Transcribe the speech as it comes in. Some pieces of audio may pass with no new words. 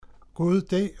God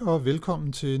dag og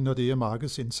velkommen til Nordea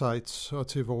Markets Insights og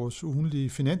til vores ugenlige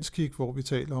finanskig, hvor vi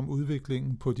taler om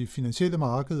udviklingen på de finansielle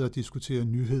markeder og diskuterer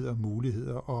nyheder,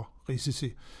 muligheder og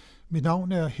risici. Mit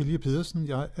navn er Helge Pedersen,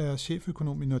 jeg er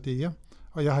cheføkonom i Nordea,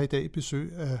 og jeg har i dag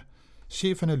besøg af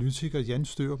chefanalytiker Jan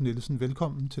Størup Nielsen.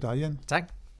 Velkommen til dig, Jan.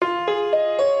 Tak.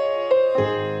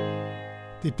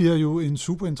 Det bliver jo en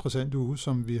super interessant uge,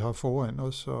 som vi har foran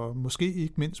os, og måske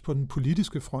ikke mindst på den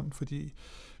politiske front, fordi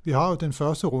vi har jo den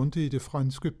første runde i det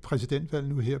franske præsidentvalg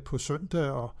nu her på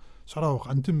søndag, og så er der jo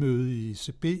rentemøde i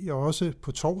ECB også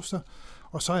på torsdag,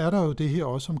 og så er der jo det her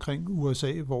også omkring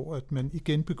USA, hvor at man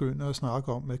igen begynder at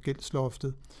snakke om, at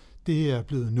gældsloftet det er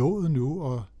blevet nået nu,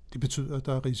 og det betyder, at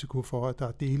der er risiko for, at der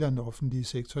er dele af den offentlige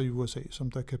sektor i USA,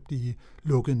 som der kan blive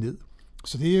lukket ned.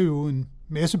 Så det er jo en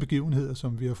masse begivenheder,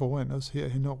 som vi har foran os her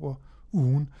hen over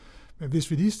ugen. Men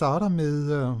hvis vi lige starter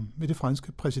med det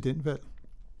franske præsidentvalg,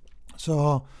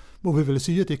 så må vi vel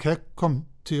sige, at det kan komme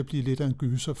til at blive lidt af en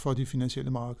gyser for de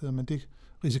finansielle markeder, men det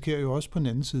risikerer jo også på den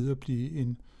anden side at blive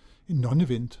en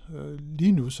non-event.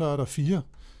 Lige nu så er der 4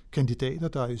 kandidater,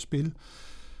 der er i spil.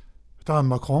 Der er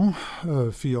Macron,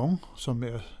 Fillon, som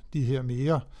er de her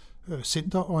mere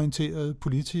centerorienterede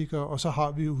politikere, og så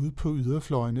har vi ude på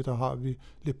yderfløjene, der har vi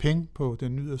Le Pen på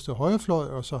den yderste højrefløj,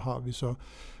 og så har vi så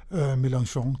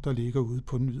Mélenchon, der ligger ude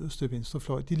på den yderste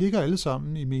venstrefløj. De ligger alle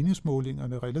sammen i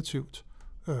meningsmålingerne relativt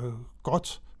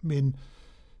godt, men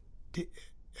det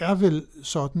er vel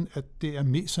sådan, at det er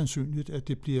mest sandsynligt, at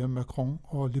det bliver Macron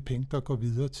og Le Pen, der går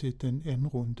videre til den anden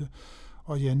runde.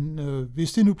 Og Jan,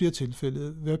 hvis det nu bliver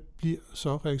tilfældet, hvad bliver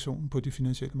så reaktionen på de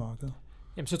finansielle markeder?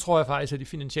 Jamen, så tror jeg faktisk, at de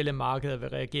finansielle markeder vil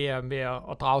reagere med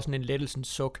at drage sådan en lettelsens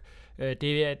suk.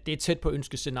 Det er tæt på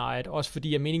ønskescenariet, også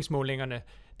fordi at meningsmålingerne,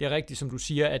 det er rigtigt, som du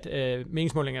siger, at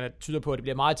meningsmålingerne tyder på, at det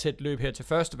bliver meget tæt løb her til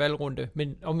første valgrunde,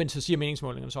 men omvendt så siger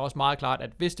meningsmålingerne så også meget klart,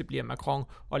 at hvis det bliver Macron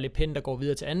og Le Pen, der går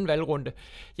videre til anden valgrunde,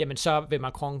 jamen så vil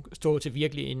Macron stå til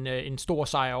virkelig en stor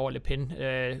sejr over Le Pen.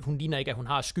 Hun ligner ikke, at hun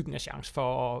har skyggen af chance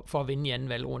for at vinde i anden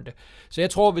valgrunde. Så jeg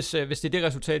tror, hvis det er det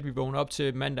resultat, vi vågner op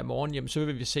til mandag morgen, jamen så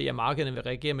vil vi se, at markederne vil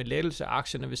reagere med lettelse,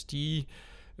 aktierne vil stige.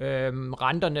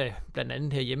 Renterne, blandt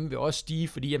andet herhjemme, vil også stige,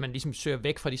 fordi at man ligesom søger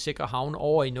væk fra de sikre havne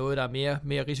over i noget, der er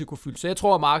mere risikofyldt. Så jeg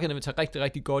tror, at markederne vil tage rigtig,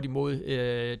 rigtig godt imod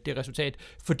det resultat,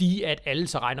 fordi at alle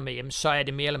så regner med, jamen, så er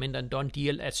det mere eller mindre en done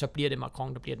deal, at så bliver det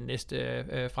Macron, der bliver den næste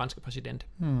franske præsident.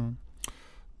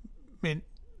 Men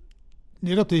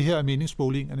netop det her af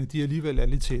meningsmålingerne, de alligevel er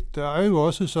lidt tæt. Der er jo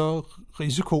også så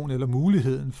risikoen eller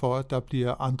muligheden for, at der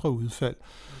bliver andre udfald.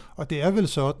 Og det er vel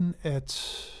sådan,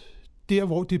 at der,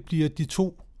 hvor det bliver de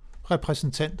 2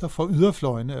 repræsentanter for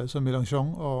yderfløjene, altså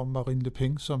Mélenchon og Marine Le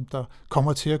Pen, som der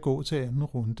kommer til at gå til anden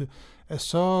runde, at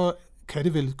så kan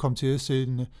det vel komme til at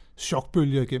sende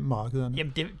chokbølger igennem markederne.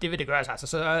 Jamen, det vil det gøre. Altså,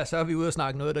 så er vi ude og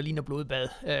snakke noget, der ligner blodbad,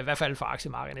 i hvert fald for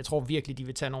aktiemarkedet. Jeg tror virkelig, de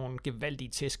vil tage nogle gevaldige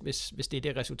tæsk, hvis det er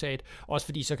det resultat. Også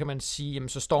fordi, så kan man sige, jamen,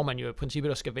 så står man jo i princippet,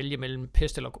 der skal vælge mellem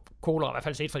pest eller kolera, i hvert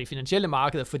fald set fra de finansielle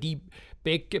markeder, fordi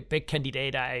begge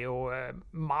kandidater er jo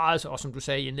meget, og som du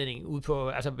sagde i indledningen, ude på,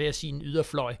 altså ved at sige en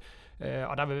yderfløj.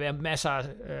 Og der vil være masser af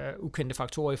ukendte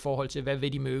faktorer i forhold til, hvad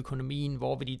vil de med økonomien,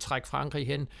 hvor vil de trække Frankrig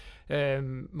hen.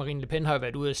 Marine Le Pen har jo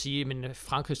været ude at sige, at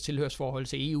Frankrigs tilhørsforhold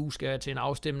til EU skal til en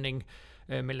afstemning.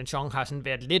 Mélenchon har sådan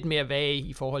været lidt mere vag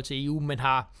i forhold til EU, men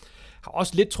har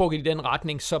også lidt trukket i den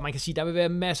retning, så man kan sige, at der vil være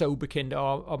masser af ubekendte,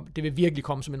 og det vil virkelig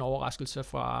komme som en overraskelse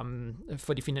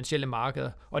for de finansielle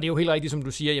markeder. Og det er jo helt rigtigt, som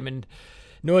du siger, jamen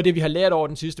noget af det, vi har lært over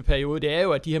den sidste periode, det er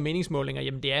jo, at de her meningsmålinger,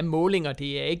 jamen det er målinger,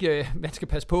 det er ikke, man skal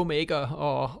passe på med ikke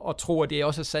at tro, at det er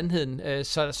også sandheden.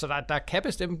 Så der kan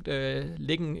bestemt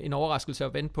ligge en overraskelse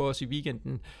at vente på os i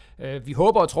weekenden. Vi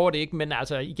håber og tror det ikke, men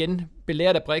altså igen,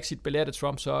 belært af Brexit, belært af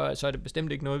Trump, så er det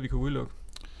bestemt ikke noget, vi kan udelukke.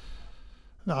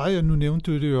 Nej, nu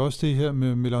nævnte du det jo også det her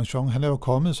med Mélenchon. Han er jo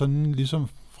kommet sådan ligesom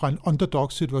fra en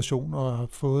underdog-situation og har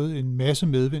fået en masse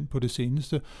medvind på det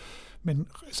seneste. Men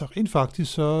altså rent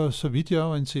faktisk, så vidt jeg er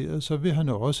orienteret, så vil han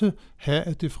også have,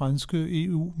 at det franske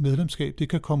EU-medlemskab, det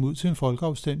kan komme ud til en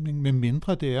folkeafstemning, med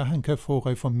mindre det er, at han kan få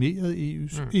reformeret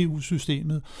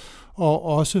EU-systemet, og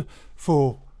også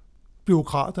få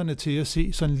bureaukraterne til at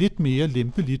se sådan lidt mere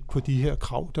lempeligt på de her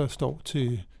krav, der står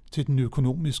til den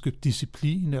økonomiske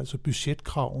disciplin, altså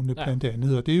budgetkravene blandt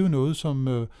andet. Og det er jo noget,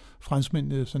 som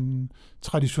franskmændene sådan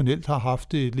traditionelt har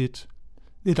haft det lidt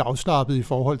afslappet i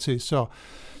forhold til.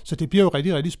 Så det bliver jo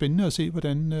rigtig, rigtig spændende at se,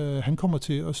 hvordan han kommer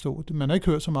til at stå. Man har ikke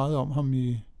hørt så meget om ham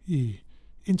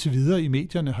indtil videre i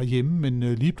medierne herhjemme,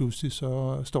 men lige pludselig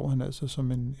så står han altså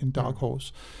som en dark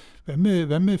horse.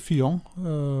 Hvad med Fillon?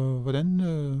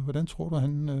 Hvordan tror du,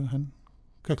 han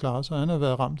kan klare sig. Han har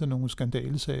været ramt af nogle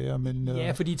skandalesager. Men,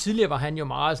 ja, fordi tidligere var han jo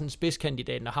meget sådan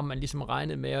spidskandidaten, og ham man ligesom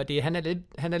regnet med, og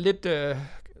han er lidt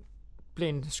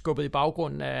blevet skubbet i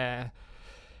baggrunden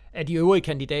af de øvrige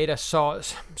kandidater,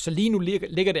 så lige nu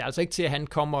ligger det altså ikke til, at han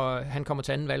kommer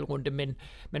til anden valgrunde,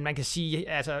 men man kan sige,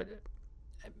 altså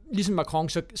ligesom Macron,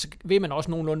 så ved man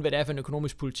også nogenlunde, hvad det er for en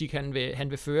økonomisk politik, han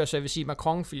vil føre. Så jeg vil sige,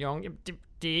 Macron-Fillon,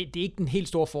 det er ikke den helt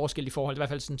store forskel i forhold, i hvert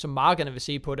fald sådan, som markederne vil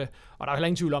se på det. Og der er heller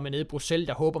ingen tvivl om, at nede i Bruxelles,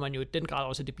 der håber man jo i den grad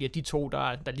også, at det bliver de to,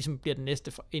 der ligesom bliver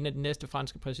en af de næste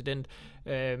franske præsident.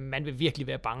 Man vil virkelig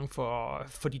være bange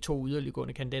for de to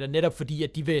yderliggående kandidater, netop fordi,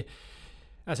 at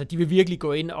de vil virkelig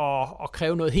gå ind og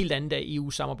kræve noget helt andet af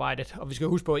EU-samarbejdet. Og vi skal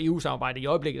huske på, at EU-samarbejdet i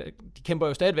øjeblikket, de kæmper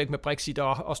jo stadigvæk med Brexit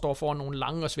og står foran nogle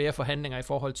lange og svære forhandlinger i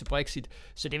forhold til Brexit.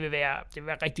 Så det vil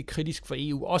være rigtig kritisk for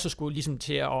EU. Også skulle ligesom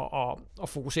til at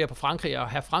fokusere på Frankrig og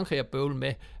have Frankrig at bøvle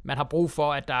med. Man har brug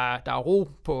for, at der er ro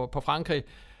på Frankrig,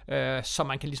 så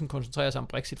man kan ligesom koncentrere sig om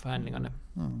Brexit-forhandlingerne.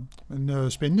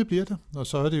 Men spændende bliver det, og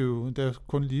så er det jo der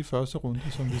kun lige første runde,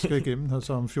 som vi skal igennem, og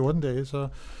så om 14 dage, så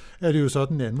er det jo så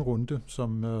den anden runde,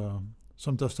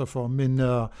 som der står for.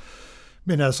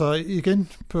 Men altså igen,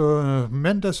 på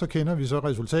mandag, så kender vi så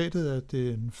resultatet af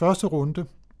den første runde,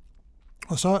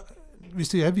 og så, hvis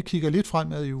det er, vi kigger lidt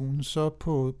fremad i ugen, så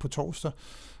på torsdag,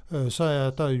 så er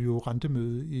der jo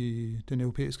rentemøde i den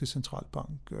europæiske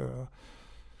centralbank.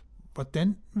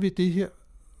 Hvordan vil det her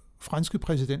franske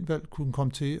præsidentvalg kunne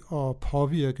komme til at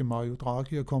påvirke Mario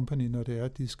Draghi og company, når det er,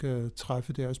 at de skal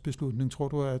træffe deres beslutning? Tror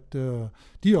du, at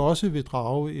de også vil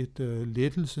drage et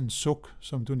lettelsens suk,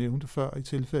 som du nævnte før, i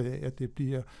tilfælde af, at det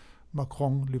bliver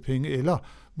Macron, Le Pen, eller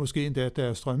måske endda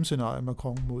deres drømmescenarie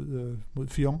Macron mod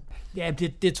Fillon? Ja,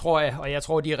 det tror jeg, og jeg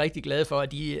tror, de er rigtig glade for,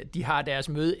 at de har deres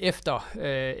møde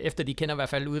efter de kender i hvert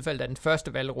fald udfaldet af den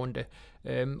første valgrunde.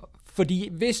 Fordi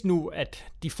hvis nu, at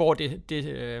de får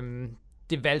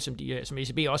det valg, som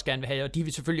ECB også gerne vil have, og de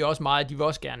vil selvfølgelig også meget, de vil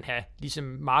også gerne have, ligesom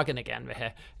markederne gerne vil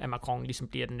have, at Macron ligesom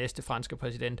bliver den næste franske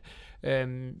præsident.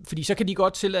 Fordi så kan de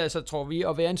godt tillade sig, tror vi,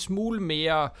 at være en smule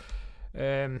mere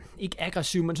ikke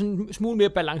aggressiv, men sådan en smule mere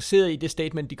balanceret i det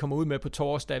statement, de kommer ud med på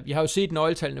torsdag. Vi har jo set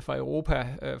nøgletallene fra Europa,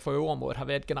 for euroområdet, har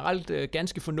været generelt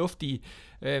ganske fornuftige,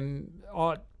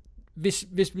 og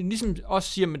hvis vi ligesom også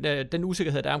siger, at den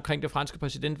usikkerhed, der er omkring det franske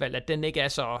præsidentvalg, at den ikke er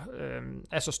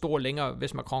så stor længere,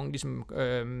 hvis Macron ligesom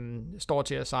står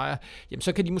til at sejre, jamen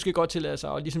så kan de måske godt tillade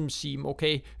sig at ligesom sige,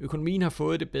 okay, økonomien har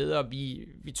fået det bedre,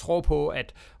 vi tror på,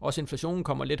 at også inflationen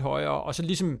kommer lidt højere, og så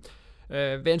ligesom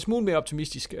være en smule mere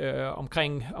optimistisk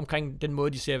omkring den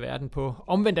måde, de ser verden på.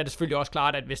 Omvendt er det selvfølgelig også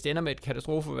klart, at hvis det ender med et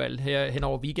katastrofevalg her hen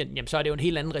over weekenden, jamen, så er det jo en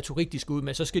helt anden retorik, de skal ud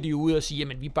med. Så skal de jo ud og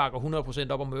sige, at vi bakker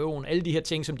 100% op om euroen. Alle de her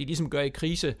ting, som de ligesom gør i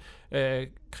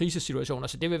krisesituationer.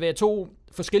 Så det vil være to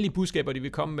forskellige budskaber, de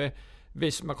vil komme med.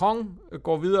 Hvis Macron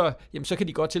går videre, jamen, så kan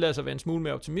de godt tillade sig at være en smule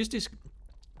mere optimistisk.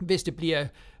 Hvis det bliver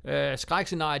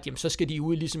skrækscenariet, jamen, så skal de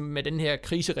ud ligesom med den her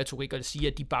kriseretorik og sige,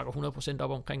 at de bakker 100%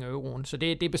 op omkring euroen. Så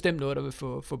det er bestemt noget, der vil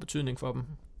få betydning for dem.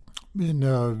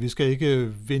 Men vi skal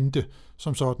ikke vente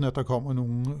som sådan, at der kommer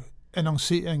nogle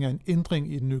annoncering af en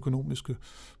ændring i den økonomiske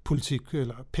politik,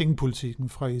 eller pengepolitikken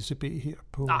fra ECB her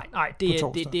på Nej,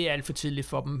 det er alt for tidligt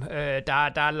for dem.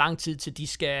 Der er lang tid til, de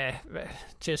skal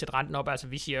til at sætte renten op. Altså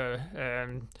vi siger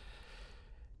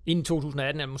inden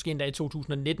 2018, eller måske endda i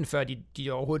 2019, før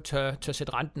de overhovedet tør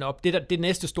sætte renten op. Det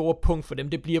næste store punkt for dem,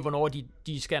 det bliver, hvornår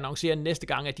de skal annoncere næste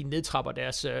gang, at de nedtrapper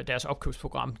deres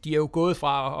opkøbsprogram. De er jo gået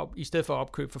fra, i stedet for at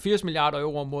opkøbe for 80 milliarder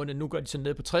euro om måneden, nu går de så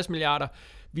ned på 60 milliarder.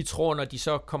 Vi tror, når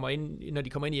de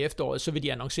kommer ind i efteråret, så vil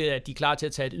de annoncere, at de er klar til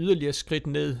at tage et yderligere skridt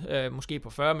ned, måske på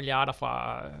 40 milliarder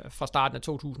fra starten af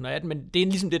 2018. Men det er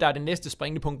ligesom det, der er det næste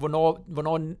springende punkt.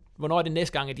 Hvornår er det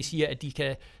næste gang, at de siger, at de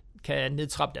kan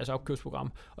nedtrappe deres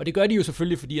opkøbsprogram. Og det gør de jo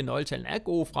selvfølgelig, fordi nøgletallene er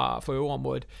gode for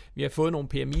euroområdet. Vi har fået nogle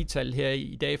PMI-tal her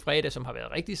i dag fredag, som har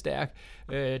været rigtig stærk.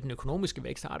 Den økonomiske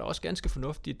vækst har det også ganske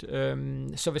fornuftigt.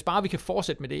 Så hvis bare vi kan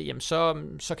fortsætte med det, jamen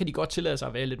så kan de godt tillade sig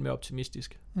at være lidt mere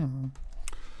optimistisk. Mm-hmm.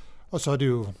 Og så er det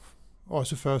jo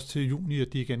også først til juni,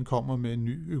 at de igen kommer med en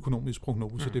ny økonomisk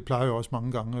prognose. Det plejer jo også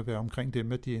mange gange at være omkring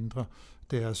dem, at de ændrer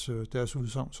deres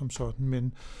udsagn som sådan.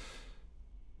 Men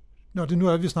når det nu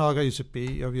er, at vi snakker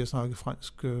ECB, og vi har snakket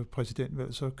fransk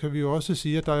præsidentvalg, så kan vi jo også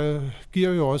sige, at der giver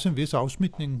jo også en vis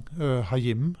afsmitning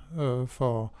herhjemme.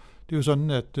 For det er jo sådan,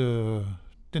 at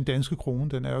den danske krone,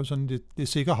 den er jo sådan det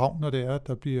sikre havn, når det er, at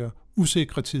der bliver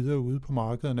usikre tider ude på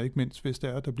markederne, ikke mindst hvis det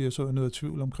er, at der bliver så noget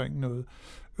tvivl omkring noget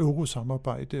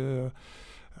eurosamarbejde.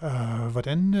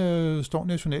 Hvordan står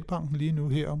Nationalbanken lige nu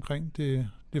her omkring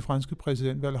det franske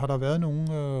præsidentvalg? Har der været nogen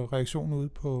reaktion ude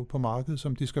på markedet,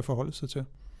 som de skal forholde sig til?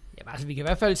 Jamen, altså, vi kan i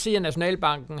hvert fald se, at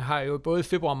Nationalbanken har jo både i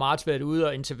februar og marts været ude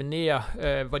og intervenere,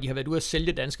 hvor de har været ude at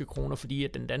sælge danske kroner, fordi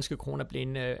at den danske krone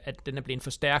er blevet for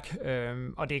stærk.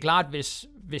 Og det er klart,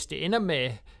 hvis det ender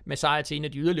med sejr til en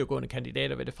af de yderliggående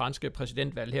kandidater ved det franske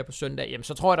præsidentvalg her på søndag, jamen,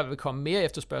 så tror jeg, der vil komme mere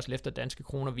efterspørgsel efter danske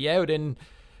kroner. Vi er jo den,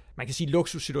 man kan sige,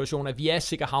 luksussituation, at vi er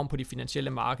sikker havn på de finansielle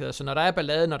markeder. Så når der er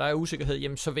ballade, når der er usikkerhed,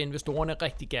 jamen, så vil investorerne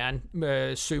rigtig gerne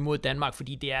søge mod Danmark,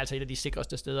 fordi det er altså et af de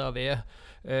sikreste steder at være.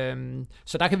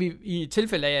 Så der kan vi, i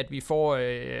tilfælde af, at vi får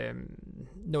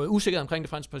noget usikkerhed omkring det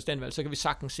franske præsidentvalg, så kan vi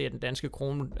sagtens se, at den danske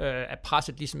krone, at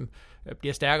presset ligesom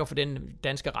bliver stærkere, for den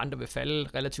danske rente vil falde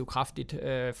relativt kraftigt,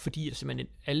 fordi simpelthen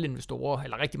alle investorer,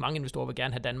 eller rigtig mange investorer, vil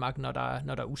gerne have Danmark, når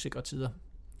der er usikre tider.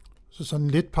 Så sådan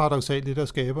lidt paradoksalt, det der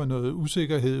skaber noget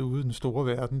usikkerhed ude i den store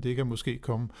verden, det kan måske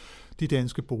komme de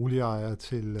danske boligejere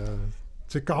til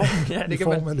gavn i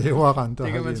form af lavere renter.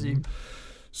 Det kan man sige.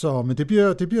 Så, men det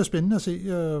bliver spændende at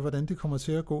se, hvordan det kommer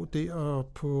til at gå der. Og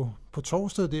på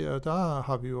torsdag der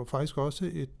har vi jo faktisk også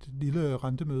et lille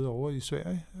rentemøde over i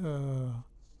Sverige.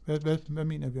 Hvad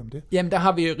mener vi om det? Jamen, der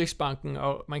har vi Riksbanken,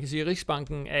 og man kan sige, at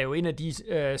Riksbanken er jo en af de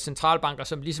centralbanker,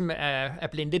 som ligesom er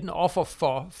blevet lidt en offer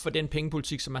for den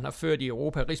pengepolitik, som man har ført i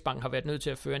Europa. Riksbanken har været nødt til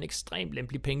at føre en ekstremt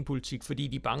lempelig pengepolitik, fordi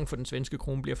de er bange for, at den svenske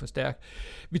krone bliver for stærk.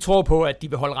 Vi tror på, at de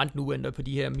vil holde renten uændret på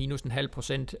de her minus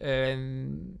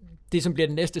 0,5%. Det, som bliver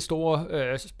det næste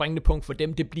store springende punkt for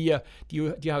dem, det bliver,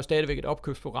 de har jo stadigvæk et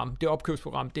opkøbsprogram. Det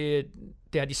opkøbsprogram, det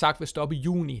har de sagt vil stoppe i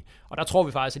juni, og der tror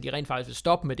vi faktisk, at de rent faktisk vil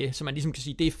stoppe med det, så man ligesom kan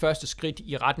sige, det er første skridt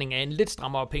i retning af en lidt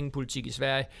strammere pengepolitik i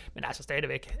Sverige, men altså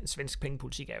stadigvæk, en svensk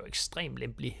pengepolitik er jo ekstremt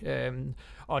lempelig.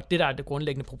 Og det, der er det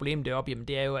grundlæggende problem deroppe, jamen,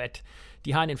 det er jo, at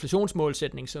de har en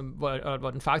inflationsmålsætning,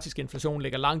 hvor den faktiske inflation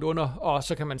ligger langt under, og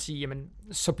så kan man sige, jamen,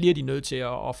 så bliver de nødt til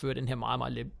at føre den her meget,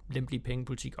 meget lempelige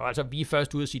pengepolitik. Og altså, vi er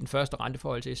først ude at sige den første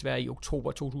renteforhøjelse i Sverige i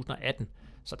oktober 2018.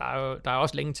 Så der er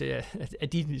også længe til,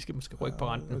 at de skal måske rykke på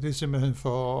renten. Og det er simpelthen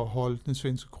for at holde den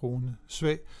svenske krone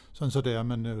svag, sådan så det er, at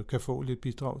man kan få lidt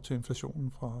bidrag til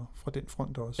inflationen fra den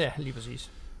front også. Ja, lige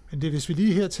præcis. Men hvis vi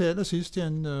lige her til allersidst,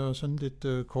 Jan, sådan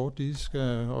lidt kort lige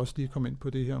skal også lige komme ind på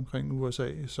det her omkring USA,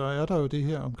 så er der jo det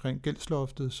her omkring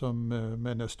gældsloftet, som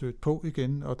man er stødt på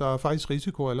igen, og der er faktisk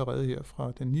risiko allerede her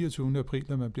fra den 29. april,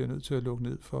 at man bliver nødt til at lukke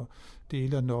ned for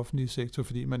dele af den offentlige sektor,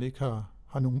 fordi man ikke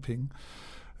har nogen penge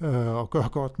at gøre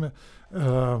godt med.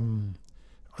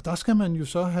 Og der skal man jo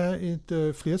så have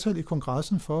et flertal i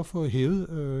kongressen for at få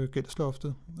hævet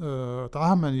gældsloftet. Der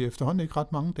har man jo efterhånden ikke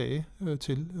ret mange dage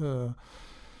til.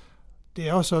 Det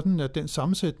er jo sådan, at den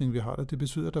sammensætning, vi har der, det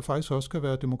betyder, at der faktisk også skal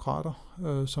være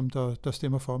demokrater, som der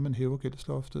stemmer for, at man hæver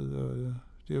gældsloftet.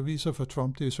 Det jo viser for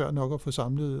Trump, det er svært nok at få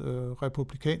samlet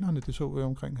republikanerne. Det så vi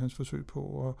omkring hans forsøg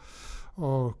på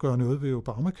at gøre noget ved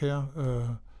Obamacare.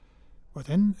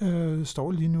 Hvordan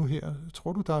står det lige nu her?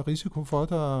 Tror du, der er risiko for,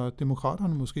 at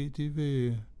demokraterne måske de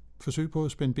vil forsøge på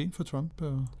at spænde ben for Trump?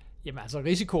 Jamen altså,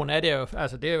 risikoen er det jo,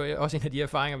 altså det er jo også en af de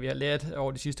erfaringer, vi har lært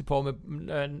over de sidste par år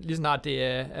med, lige snart det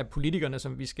er politikerne,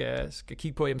 som vi skal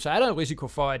kigge på, jamen så er der jo risiko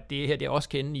for, at det her det også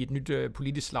kan ende i et nyt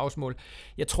politisk slagsmål.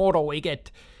 Jeg tror dog ikke,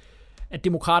 at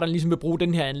demokraterne ligesom vil bruge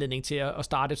den her anledning til at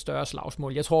starte et større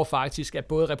slagsmål. Jeg tror faktisk, at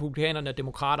både republikanerne og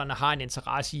demokraterne har en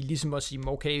interesse i ligesom at sige,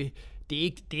 okay, det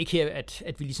er ikke her,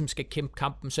 at vi ligesom skal kæmpe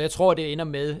kampen. Så jeg tror, det ender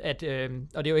med, at,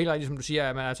 og det er jo helt rigtigt, som du siger,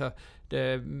 at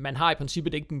man har i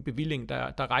princippet ikke en bevilling,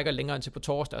 der rækker længere end til på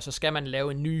torsdag, og så skal man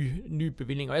lave en ny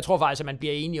bevilling. Og jeg tror faktisk, at man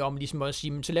bliver enige om ligesom at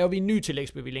sige, så laver vi en ny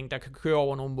tillægsbevilling, der kan køre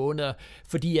over nogle måneder,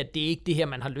 fordi at det er ikke det her,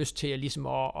 man har lyst til ligesom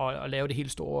at lave det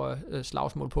helt store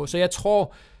slagsmål på. Så jeg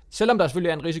tror, selvom der selvfølgelig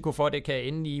er en risiko for, at det kan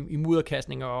ende i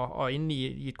mudderkastning og ende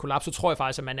i et kollaps, så tror jeg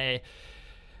faktisk, at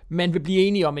man vil blive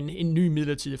enige om en ny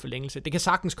midlertidig forlængelse. Det kan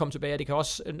sagtens komme tilbage, og det kan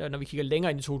også, når vi kigger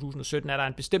længere ind i 2017, er der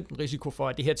en bestemt risiko for,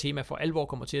 at det her tema for alvor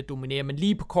kommer til at dominere. Men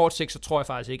lige på kort sigt, så tror jeg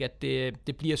faktisk ikke, at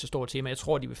det bliver så stort tema. Jeg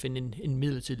tror, de vil finde en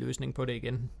midlertidig løsning på det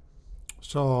igen.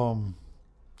 Så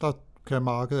der kan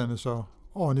markederne så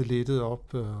ånde lettet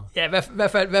op? Ja, i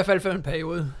hvert fald for en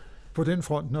periode. På den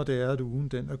front, når det er, at ugen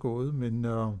den er gået. Men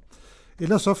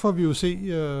ellers så får vi jo se,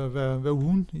 hvad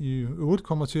ugen i øvrigt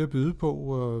kommer til at byde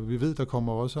på. Vi ved, der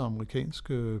kommer også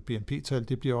amerikanske BNP-tal.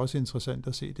 Det bliver også interessant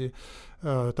at se det.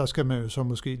 Der skal man jo så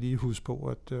måske lige huske på,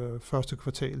 at første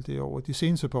kvartal det over de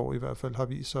seneste par år i hvert fald har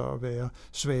vist sig at være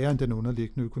sværere end den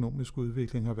underliggende økonomiske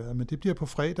udvikling har været. Men det bliver på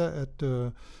fredag, at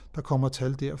der kommer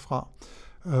tal derfra.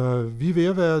 Vi er ved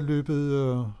at være løbet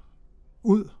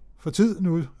ud for tid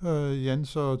nu, Jan,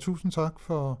 så tusind tak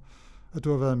for, at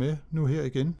du har været med nu her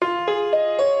igen.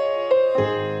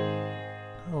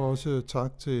 Og også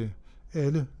tak til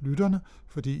alle lytterne,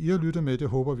 fordi I har lyttet med. Det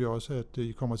håber vi også, at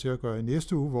I kommer til at gøre i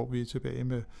næste uge, hvor vi er tilbage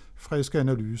med friske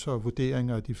analyser og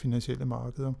vurderinger af de finansielle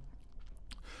markeder.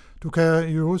 Du kan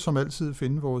i øvrigt som altid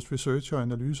finde vores research og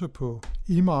analyser på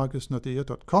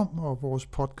emarketsnordea.com og vores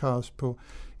podcast på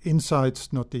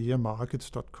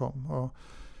insightsnordeamarkets.com. Og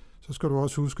så skal du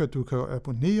også huske, at du kan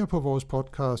abonnere på vores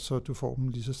podcast, så du får dem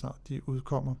lige så snart de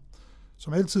udkommer.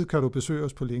 Som altid kan du besøge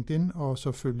os på LinkedIn og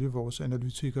så følge vores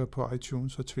analytikere på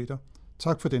iTunes og Twitter.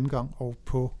 Tak for denne gang og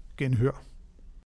på genhør.